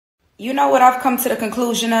You know what I've come to the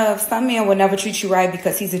conclusion of? Some men will never treat you right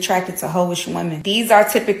because he's attracted to hoish women. These are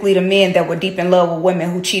typically the men that were deep in love with women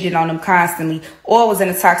who cheated on them constantly or was in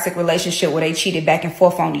a toxic relationship where they cheated back and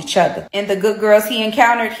forth on each other. And the good girls he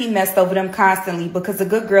encountered, he messed over them constantly because a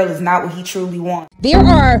good girl is not what he truly wants. There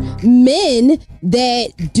are men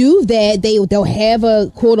that do that. They'll have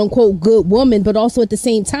a quote unquote good woman, but also at the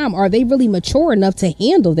same time, are they really mature enough to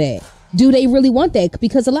handle that? Do they really want that?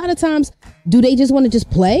 Because a lot of times, do they just want to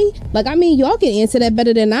just play? Like, I mean, y'all can answer that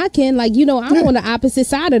better than I can. Like, you know, I'm on the opposite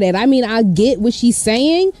side of that. I mean, I get what she's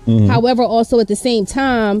saying. However, also at the same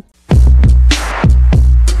time.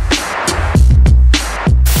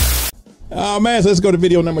 Oh, man, so let's go to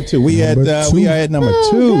video number 2. We are at number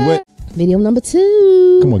 2. What? Video number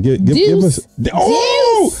 2. Come on, give us.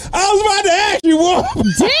 Oh, Deuce. I was about to ask you what.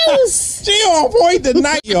 Deuce. She on point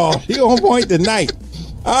tonight, y'all. She on point tonight.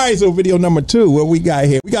 All right, so video number 2, what we got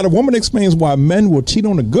here? We got a woman explains why men will cheat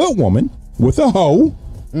on a good woman with a hoe.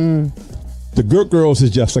 The good girls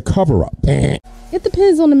is just a cover-up. It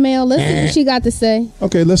depends on the male. Let's see what she got to say.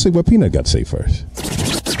 Okay, let's see what Peanut got to say first.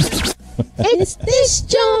 It's this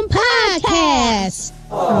JAWN podcast.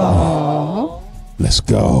 Aww. Let's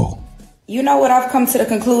go. You know what I've come to the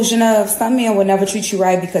conclusion of? Some men will never treat you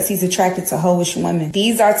right because he's attracted to hoish women.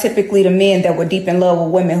 These are typically the men that were deep in love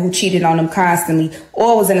with women who cheated on them constantly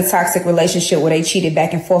or was in a toxic relationship where they cheated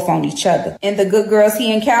back and forth on each other. And the good girls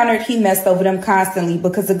he encountered, he messed over them constantly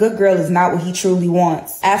because a good girl is not what he truly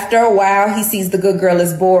wants. After a while, he sees the good girl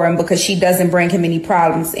as boring because she doesn't bring him any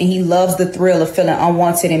problems, and he loves the thrill of feeling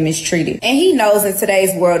unwanted and mistreated. And he knows in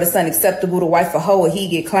today's world it's unacceptable to wife a hoe or he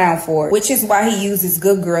get clowned for it, which is why he uses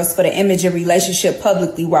good girls for the image of relationship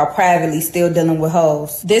publicly while privately still dealing with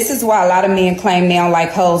hoes. This is why a lot of men claim they don't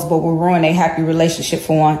like hoes but will ruin their happy relationship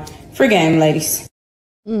for one. Free game, ladies.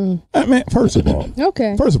 Man, first of all,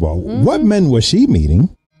 Mm-hmm. what men was she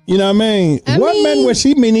meeting? You know what I mean? What men was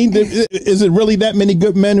she meeting? Is it really that many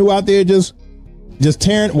good men who out there just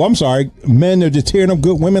tearing? Well, I'm sorry, men that are just tearing up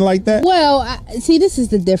good women like that? Well, see, this is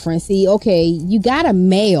the difference. See, okay, you got a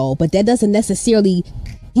male, but that doesn't necessarily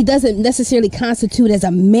constitute as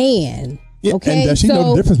a man. Yeah, okay, and she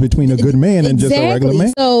know the difference between a good man and just a regular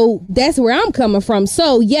man. So that's where I'm coming from.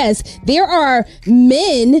 So yes, there are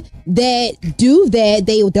men that do that.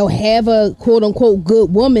 They'll have a quote unquote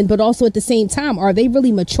good woman, but also at the same time, are they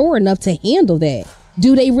really mature enough to handle that?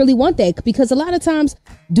 Do they really want that? Because a lot of times,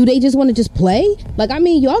 do they just want to just play? Like, I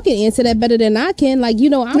mean, y'all can answer that better than I can. Like, you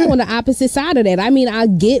know, I'm on the opposite side of that. I mean, I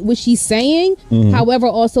get what she's saying. However,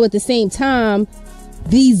 also at the same time,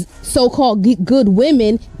 these so-called good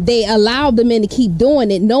women, they allow the men to keep doing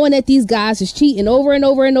it, knowing that these guys is cheating over and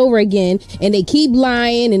over and over again, and they keep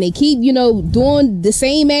lying and they keep, you know, doing the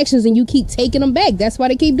same actions, and you keep taking them back. That's why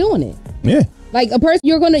they keep doing it. Yeah. Like a person,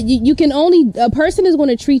 a person is going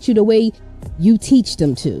to treat you the way you teach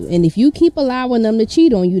them to, and if you keep allowing them to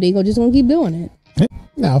cheat on you, they just gonna keep doing it.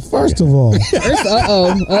 Now, first of all,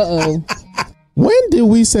 when did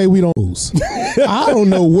we say we don't lose? I don't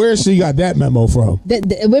know where she got that memo from.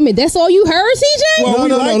 Women, that's all you heard, CJ? Well,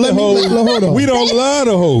 hold on. We don't love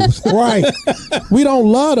the hoes. Right. We don't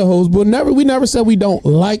love the hoes, but we never said we don't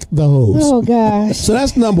like the hoes. Oh, gosh. So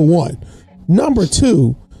that's number one. Number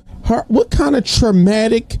two, what kind of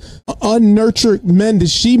traumatic, unnurtured men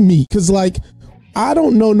does she meet? Because, like, I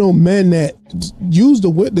don't know no men that use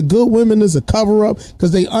the good women as a cover up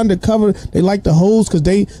because they undercover. They like the hoes because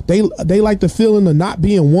they like the feeling of not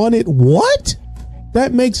being wanted. What?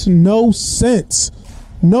 That makes no sense.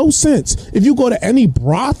 No sense. If you go to any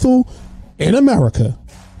brothel in America,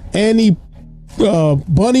 any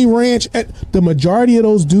bunny ranch, the majority of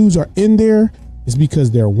those dudes are in there is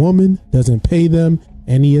because their woman doesn't pay them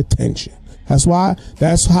any attention.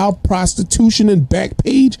 That's how prostitution and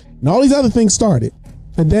Backpage and all these other things started.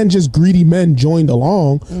 And then just greedy men joined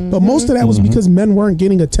along. But most of that was because men weren't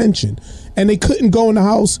getting attention. And they couldn't go in the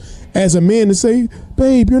house as a man and say,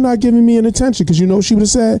 babe, you're not giving me an attention. Because you know she would have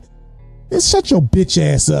said, shut your bitch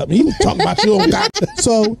ass up. You talking about your own guy.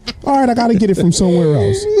 So, all right, I got to get it from somewhere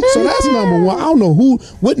else. So that's number one. I don't know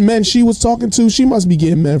what men she was talking to. She must be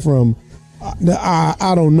getting men from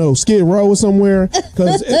I don't know, Skid Row or somewhere,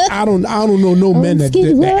 because I don't know no men that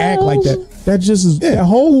act like that. That just is that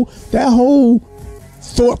whole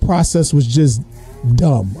thought process was just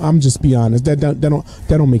dumb. I'm just be honest. That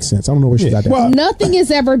don't make sense. I don't know where she got that. Well, nothing is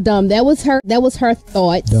ever dumb. That was her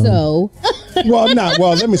thought. Dumb. So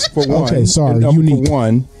let me for one. Okay, sorry. Unique.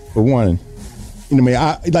 For one. You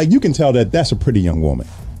know, you can tell that's a pretty young woman.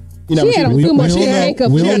 You know, she had too much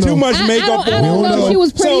makeup. She had too much makeup. I don't know if she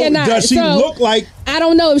was pretty or not. Does she look like? I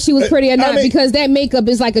don't know if she was pretty or not because that makeup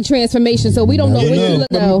is like a transformation. So we don't know what she look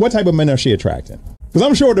like. What type of men are she attracting? Because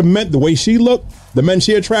I'm sure the way she looked, the men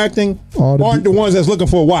she attracting aren't the ones that's looking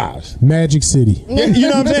for wives. Magic City. Yeah, you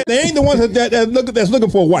know what I'm saying? They ain't the ones that's looking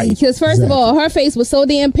for a wife. Because first of all, her face was so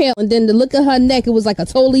damn pale, and then the look of her neck, it was like a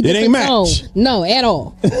totally different tone. No, at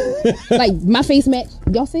all. Like my face match.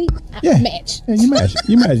 Y'all see? Yeah. Match. Yeah, you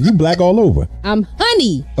match. You black all over. I'm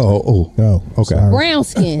honey. Oh, okay. Sorry. Brown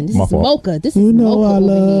skin. This is mocha. This is mocha. I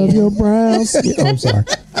love your brown skin. Oh, I'm sorry.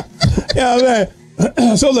 Yeah,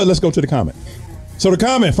 man. So let's go to the comment. So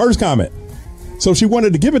the first comment. So she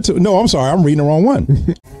wanted to give it to. No, I'm sorry. I'm reading the wrong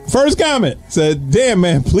one. First comment said, "Damn,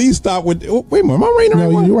 man, please stop with." Oh, wait a minute. Am I reading the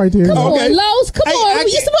wrong one? You're right there. Come on, Los. Come on.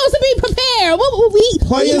 You're supposed to be prepared.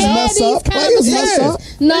 Players mess up. Players mess up.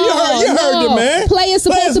 No, you heard it, man. Players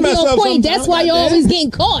supposed to be on point. That's why you're always getting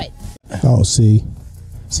caught. Oh, see,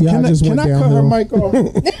 I just went down. Can I cut her mic off?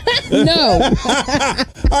 No.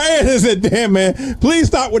 All right, it said, "Damn, man, please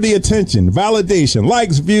stop with the attention, validation,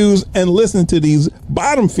 likes, views, and listen to these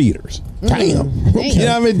bottom feeders." Damn. You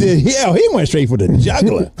know what I mean? He went straight for the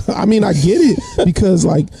jugular. I mean, I get it because,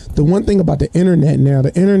 like, the one thing about the internet now,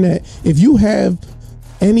 if you have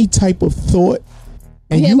any type of thought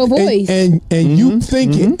and you have a voice and you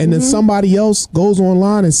think it, and then somebody else goes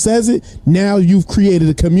online and says it, now you've created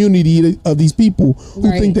a community of these people who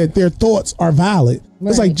think that their thoughts are valid.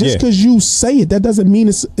 It's like, just because you say it, that doesn't mean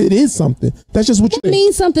it is something. That's just what you think. It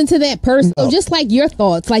means something to that person. So just like your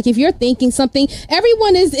thoughts, like if you're thinking something,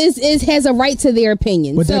 everyone has a right to their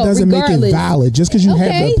opinion. But that doesn't make it valid. Just because you have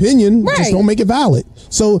the opinion, just don't make it valid.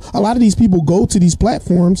 So a lot of these people go to these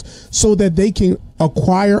platforms so that they can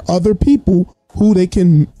acquire other people who they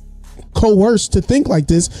can coerce to think like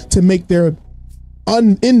this to make their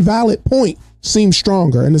invalid point seem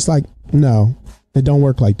stronger. And it's like, no, it don't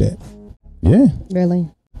work like that. Yeah. Really?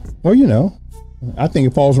 Well, you know, I think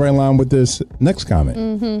it falls right in line with this next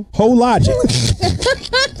comment. Whole logic.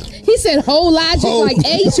 He said whole logic, like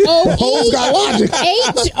H-O-E. Whole's got logic.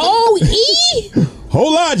 H-O-E.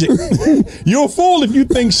 Whole logic. You're a fool if you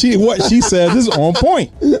think what she says is on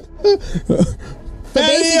point.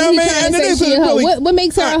 What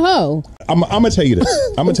makes her a hoe? I'm gonna tell you this.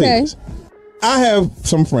 I'm gonna tell you this. I have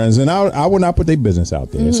some friends, and I will not put their business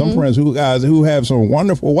out there. Some friends who have some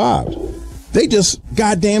wonderful wives. They just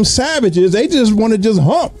goddamn savages. They just want to just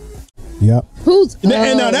hump. Yep.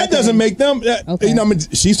 And now that doesn't make them. You know, I mean,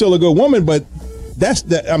 she's still a good woman, but that's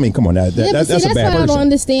that. I mean, come on, that's a bad person. I don't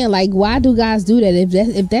understand. Like, why do guys do that?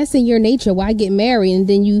 If that's in your nature, why get married and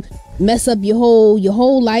then you mess up your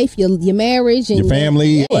whole life, your marriage, and your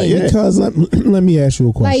family? Because let me ask you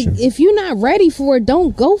a question. Like, if you're not ready for it,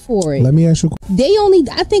 don't go for it. Let me ask you a question.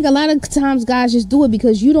 I think a lot of times guys just do it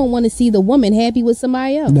because you don't want to see the woman happy with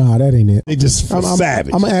somebody else. No, that ain't it. They just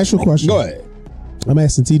savage. I'm gonna ask you a question. Go ahead. I'm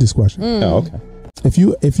asking T this question. Oh, okay.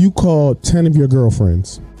 If you call 10 of your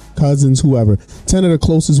girlfriends, cousins, whoever, 10 of the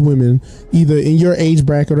closest women, either in your age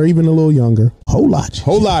bracket or even a little younger, whole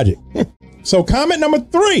logic. So comment number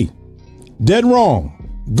 3, dead wrong.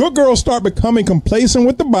 Good girls start becoming complacent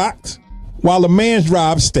with the box while the man's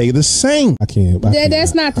drive stay the same. I can't.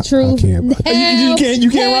 That's not the truth. I can't. You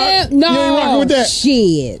can't rock? No. You ain't rocking with that?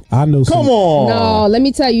 Shit. I know. Come on. No, let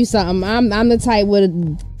me tell you something. I'm the type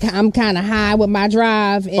I'm kind of high with my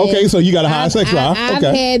drive. And okay, so you got a high sex drive. I've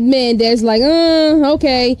had men that's like,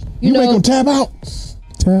 okay. You know, make them tap out?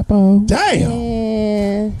 Tap out.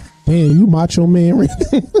 Damn. Damn, you macho man. Man.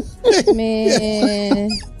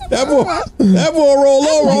 That boy roll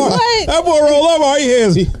over. That boy roll over. All he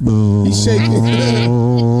hears, he's shaking.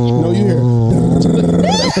 No, you hear.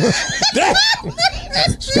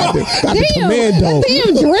 Got the commando.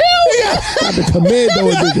 Damn drill. Got the commando.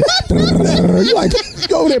 You like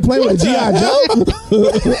you over there playing with G.I. Joe?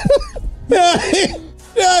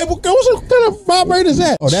 Yeah, what kind of vibrator is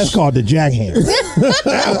that? Oh, that's called the jackhammer.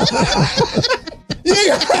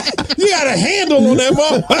 You got a handle on that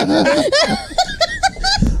motherfucker.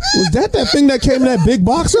 Was that thing that came in that big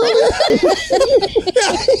box earlier?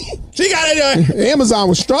 She got it. Amazon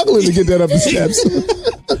was struggling to get that up the steps.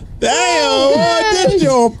 Damn, this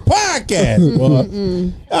your podcast. All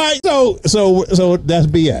right, so that's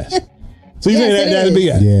BS. So you say that's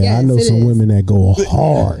BS? Yeah, yes, I know some women that go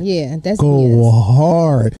hard. Yeah, that's go BS.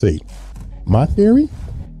 hard. See, my theory,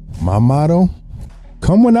 my motto: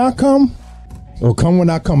 come when I come, or come when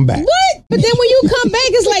I come back. What? But then when you come back,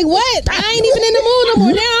 it's like, what? I ain't even in the mood no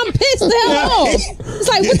more. Now I'm pissed the hell off. It's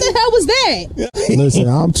like, what the hell was that? Listen,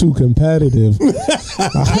 I'm too competitive.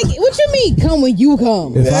 Like, what you mean, come when you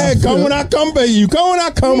come? Come when I come back. You come when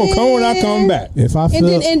I come, or come when I come back. If I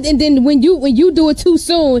feel, and then when you do it too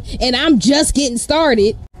soon, and I'm just getting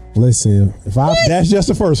started. Listen, that's just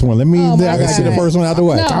the first one. Let me. I gotta get the first one out the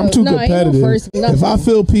way. No, I'm too competitive. If I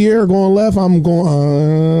feel Pierre going left, I'm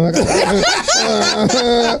going.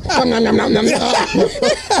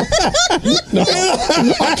 No,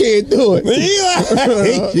 I can't do it.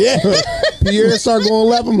 Yeah. Pierre start going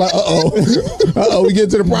left. I'm like, we get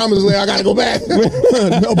to the promised land. I gotta go back.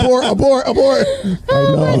 abort.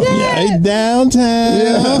 Yeah, downtown.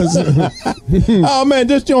 Yes. Oh man,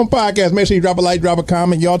 this JAWN podcast. Make sure you drop a like, drop a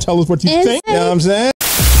comment. Y'all tell us what you think. You know what I'm saying?